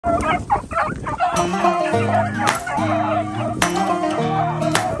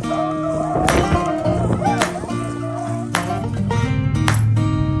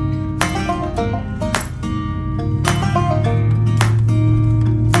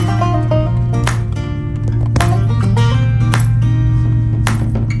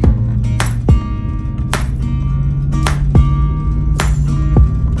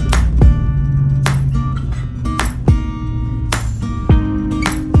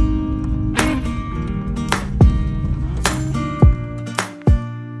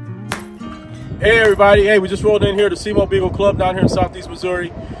Hey everybody, hey, we just rolled in here to SEMO Beagle Club down here in Southeast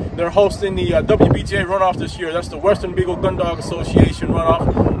Missouri. They're hosting the WBGA Runoff this year. That's the Western Beagle Gun Dog Association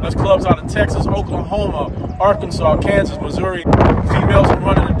Runoff. That's clubs out of Texas, Oklahoma, Arkansas, Kansas, Missouri. Females are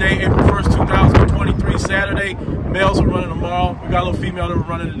running today, April 1st, 2023, Saturday. Males are running tomorrow. We got a little female that we're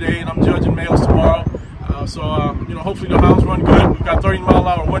running today, and I'm judging males tomorrow. You know, hopefully the hounds run good. We've got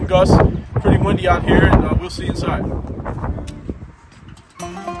 30-mile-an-hour wind gusts. Pretty windy out here, and we'll see you inside.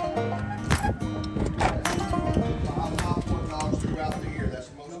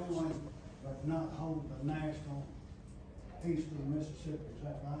 Not hold the national east of the Mississippi, is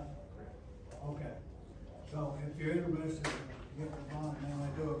that right? Okay. So if you're interested, get the bond, man,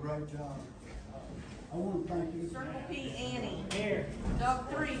 they do a great job. I want to thank you. Circle P Annie. Here. Dog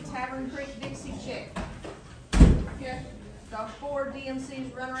 3, Tavern Creek Dixie Chick. Here. Dog 4,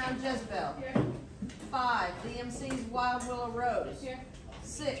 DMC's Runaround Jezebel. Here. 5, DMC's Wild Willow Rose. Here.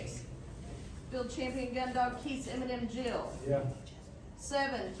 6, Field Champion Gun Dog Keith's Eminem Jill. Yeah.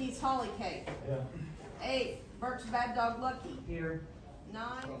 7, Keith's Holly Cake. Yeah. 8, Burke's Bad Dog Lucky. Here. 9.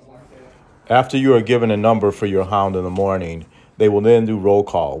 After you are given a number for your hound in the morning, they will then do roll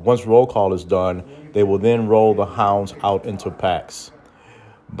call. Once roll call is done, they will then roll the hounds out into packs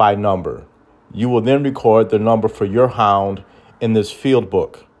by number. You will then record the number for your hound in this field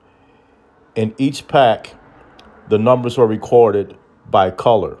book. In each pack, the numbers are recorded by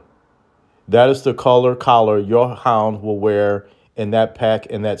color. That is the collar your hound will wear in that pack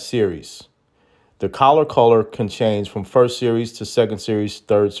in that series. The collar can change from first series to second series,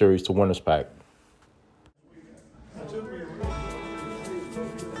 third series to winner's pack.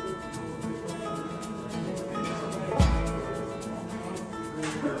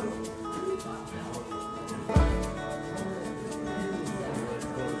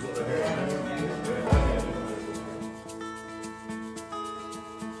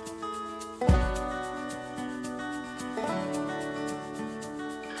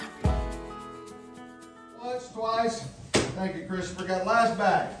 Twice. Thank you, Christopher. Got last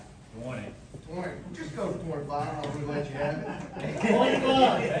bag. 20. 20. Just go to 25. I don't know if we let you have it.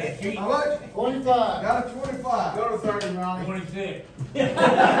 25. How much? 25. Got a 25. Go to 30, Ronnie. 26.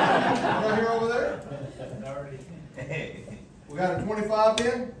 Right here over there. 30. We got a 25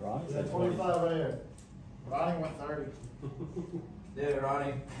 in? Ronnie's at 25 right here. Ronnie went 30. Do it,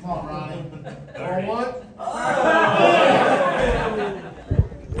 Ronnie. Come on, Ronnie. 30. On what?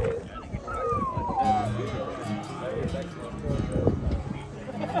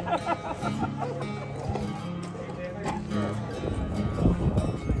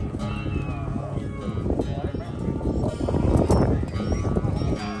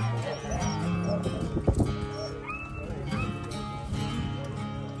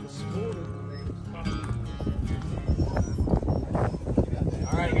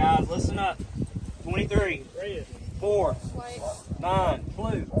 Alright guys, listen up. 23, 4, 9,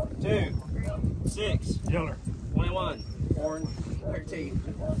 blue, 2, 6, 21, orange, 13.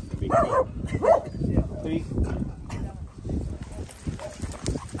 Beef.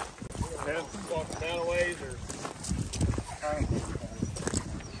 Walking down a ways or...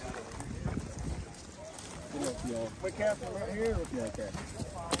 Quick captain right here. Okay.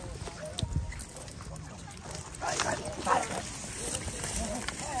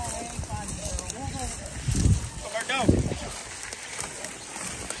 Over, go!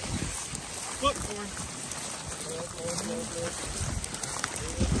 Look for him.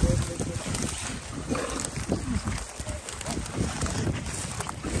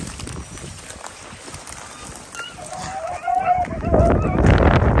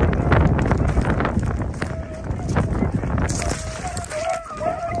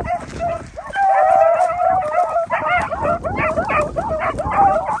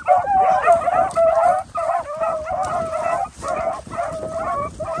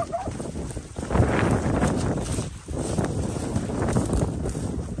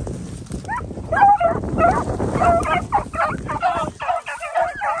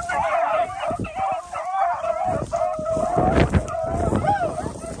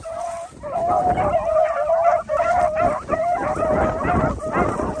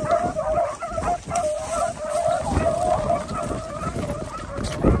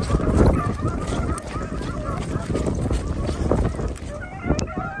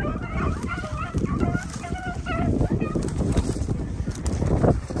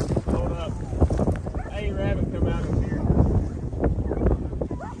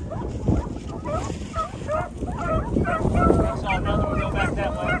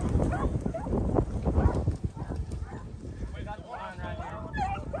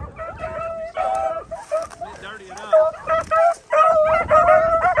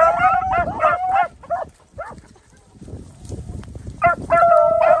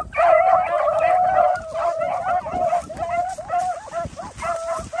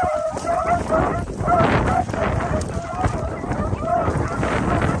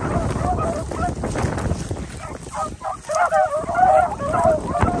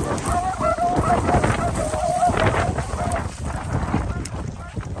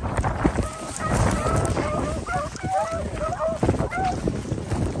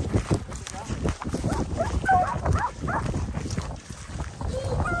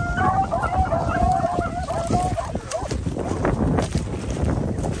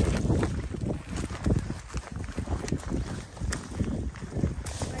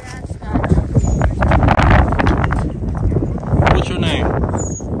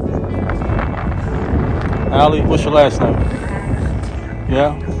 Allie, what's your last name?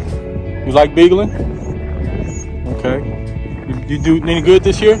 Yeah? You like beagling? Okay. You do any good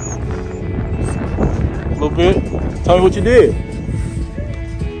this year? A little bit? Tell me what you did.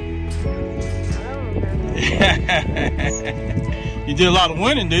 You did a lot of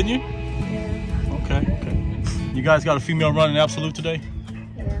winning, didn't you? Okay. You guys got a female running absolute today?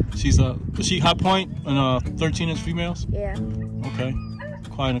 Yeah. Is she high point in 13-inch females? Yeah. Okay.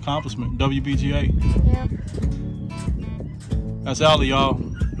 Quite an accomplishment. WBGA. Yeah. That's Allie, y'all.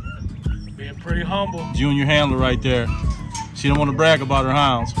 Being pretty humble. Junior handler right there. She don't want to brag about her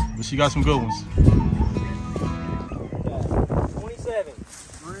hounds, but she got some good ones. 27.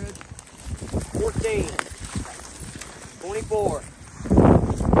 14. 24.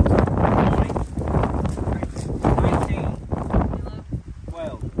 19.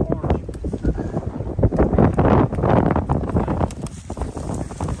 12. Orange.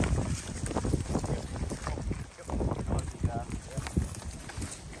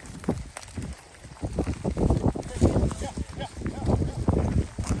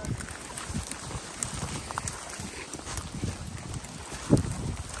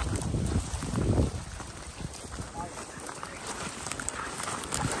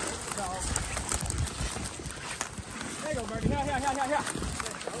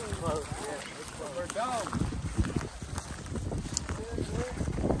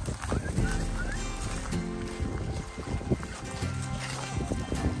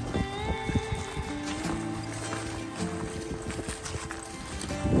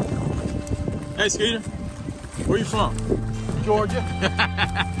 Hey, Skeeter. Where you from? Georgia.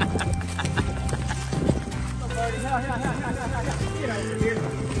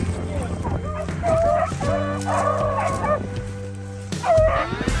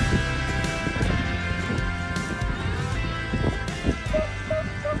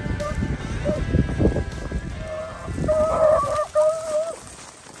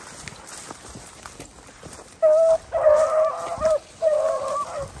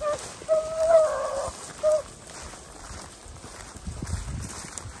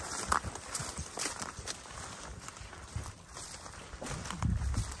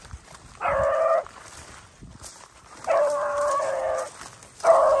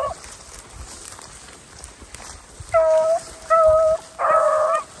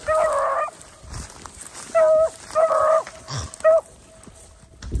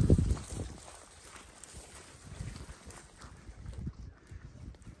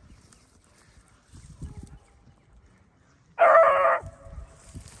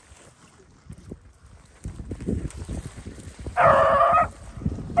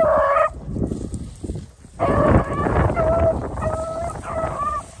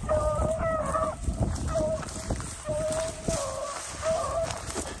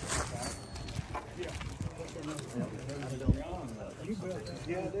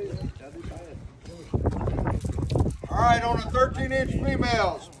 All right, on the 13-inch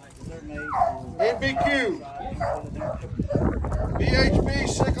females, NBQ, BHB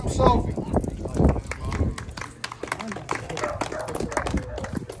Sikkim Sophie.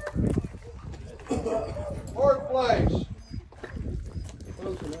 Fourth place,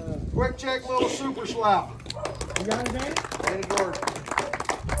 Quick Check Little Super Slap. Danny Gordon.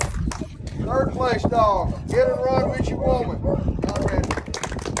 Third place dog, Get and Run with Your Woman. Not ready.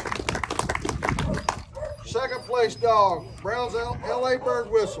 Second place dog, Brown's LA Bird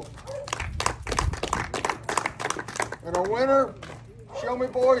Whistle. And our winner, Show Me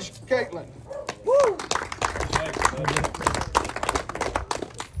Boys, Caitlin. Woo!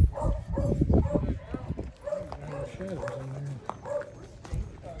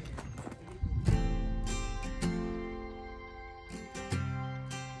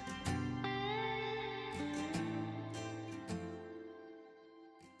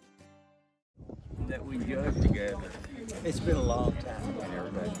 That we judge together. It's been a long time,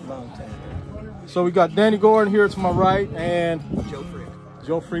 everybody. Long time. So we got Danny Gordon here to my right and Joe Freeman.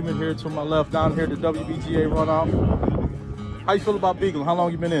 Joe Freeman here to my left, down here at the WBGA Runoff. How you feel about Beagle? How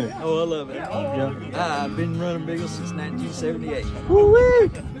long you been in it? Oh, I love it. Yeah. I've been running Beagle since 1978. Woo-wee!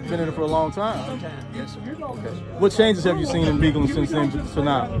 Been in it for a long time. Long time, yes, sir. Okay. What changes have you seen in Beagle since then to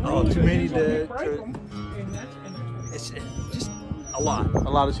now? Oh, too many to it's just a lot. A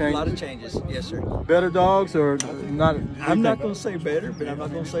lot of changes? A lot of changes, yes, sir. Better dogs or not? I'm not going to say better, but I'm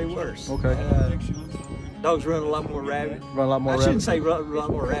not going to say worse. Okay. Dogs run a lot more rapid. Run a lot more I rapid? shouldn't say run a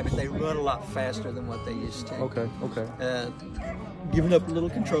lot more rapid. They run a lot faster than what they used to. Okay, okay. Giving up a little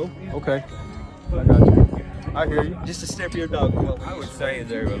control. Okay. I got you. I hear you. Just to step your dog. I would say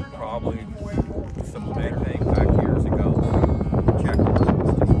there was probably some big things back years ago. Check was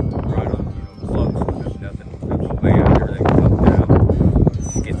just right on, close. There's nothing way out there that can come down.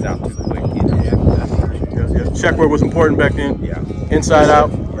 It gets out too quick. Check work was important back then. Yeah. Inside out.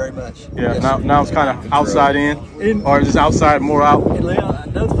 Very much. Yeah. Yes, Now it's kind of outside in, or just outside more out. And Leon,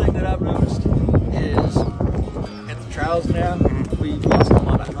 another thing that I've noticed is at the trials now, we've lost a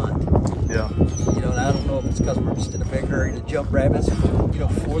lot of hunt. Yeah. And I don't know if it's because we're just in a big hurry to jump rabbits, for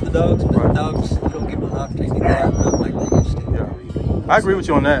the dogs, but the dogs, you don't give them an opportunity to go out and hunt like they used to. Yeah. I agree with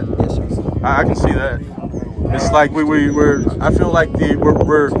you on that. Yes, sir. I can see that. It's like we're I feel like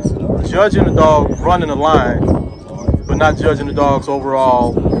we're judging the dog running a line, but not judging the dog's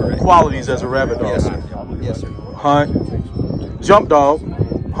overall qualities as a rabbit dog. Yes, sir. Yes, sir. Hunt, jump dog,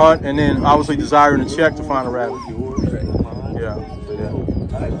 hunt, and then obviously desiring to check to find a rabbit. Yeah.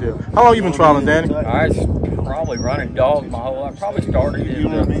 How long you been trialing, Danny? I was probably running dogs my whole life. I probably started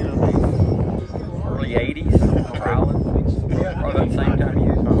in the early 80s, trialing. Probably the same time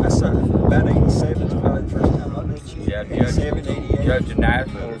you. That's about 87 is probably the first time I met you. Yeah, 87, 88. Judge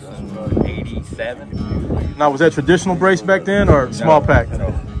Nashville was in 87. Now, was that traditional brace back then or small pack?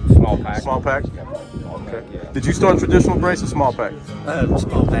 No, small pack. Small pack? Okay. Did you start traditional brace or small pack?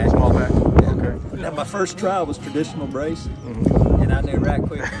 Small pack. Small pack. Yeah. Okay. Now, my first trial was traditional brace, and I knew right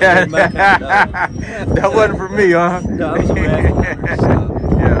quick. That wasn't for me, huh? No, I was a rabbit. So.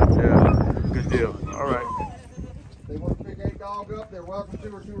 Yeah. Good deal. All right. They want to pick a dog up, they're welcome to,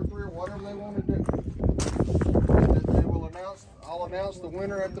 or 2 or 3, or whatever they want to do. They will I'll announce the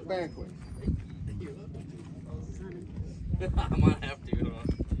winner at the banquet. I might have to.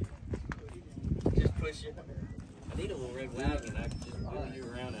 Just push it. I need a little red wagon. I can just move you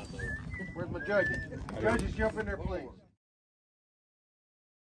around out there. Where's my judges? Judges, jump in there, please.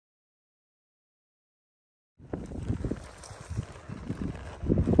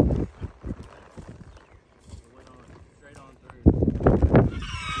 Straight on through.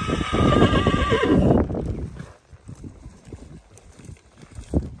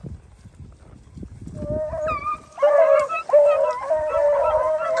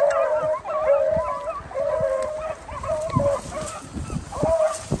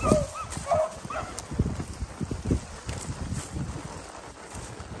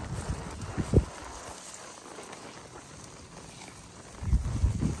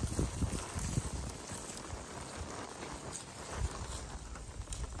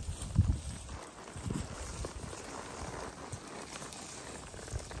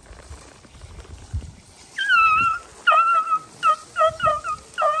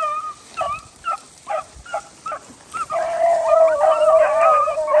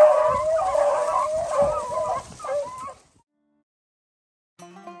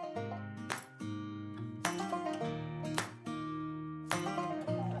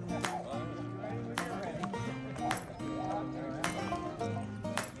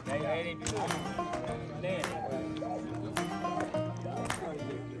 Hey,